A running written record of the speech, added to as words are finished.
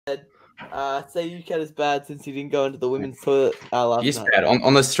say UCAT is bad since he didn't go into the women's toilet last He's night. bad.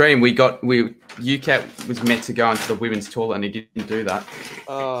 On the stream, UCAT was meant to go into the women's toilet and he didn't do that.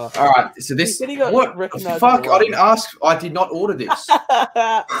 All right, so this what the fuck? I didn't ask. I did not order this.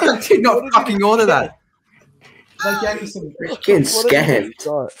 I did not fucking order that. They gave me some fucking scam.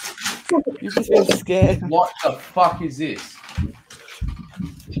 You've just been scammed. What the fuck is this?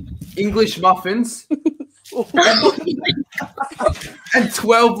 English muffins and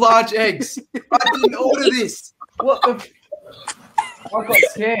 12 large eggs. I didn't order this. What the? I got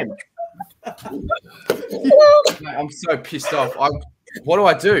scammed. Mate, I'm so pissed off. What do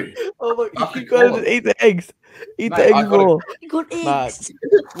I do? Oh my! You gotta eat the eggs. Eat the eggs more. You got eggs.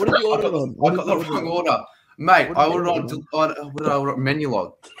 What did you order on? I got the wrong order, mate. I ordered on what did I order?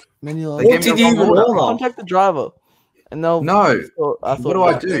 Menulog. Menulog. What did you even order? Contact the driver, and they'll. No. What do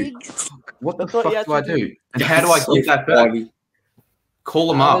I do? What the fuck do I do? And how do I get that back? Call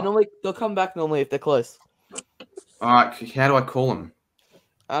them up. They'll come back normally if they're close. All right. How do I call them?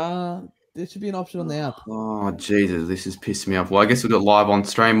 There should be an option on the app. Oh Jesus, this is pissing me off. Well, I guess we'll do it live on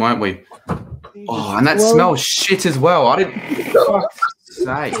stream, won't we? Oh, and that smells shit as well. I didn't. Fuck's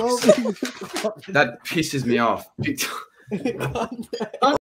sake. That pisses me off.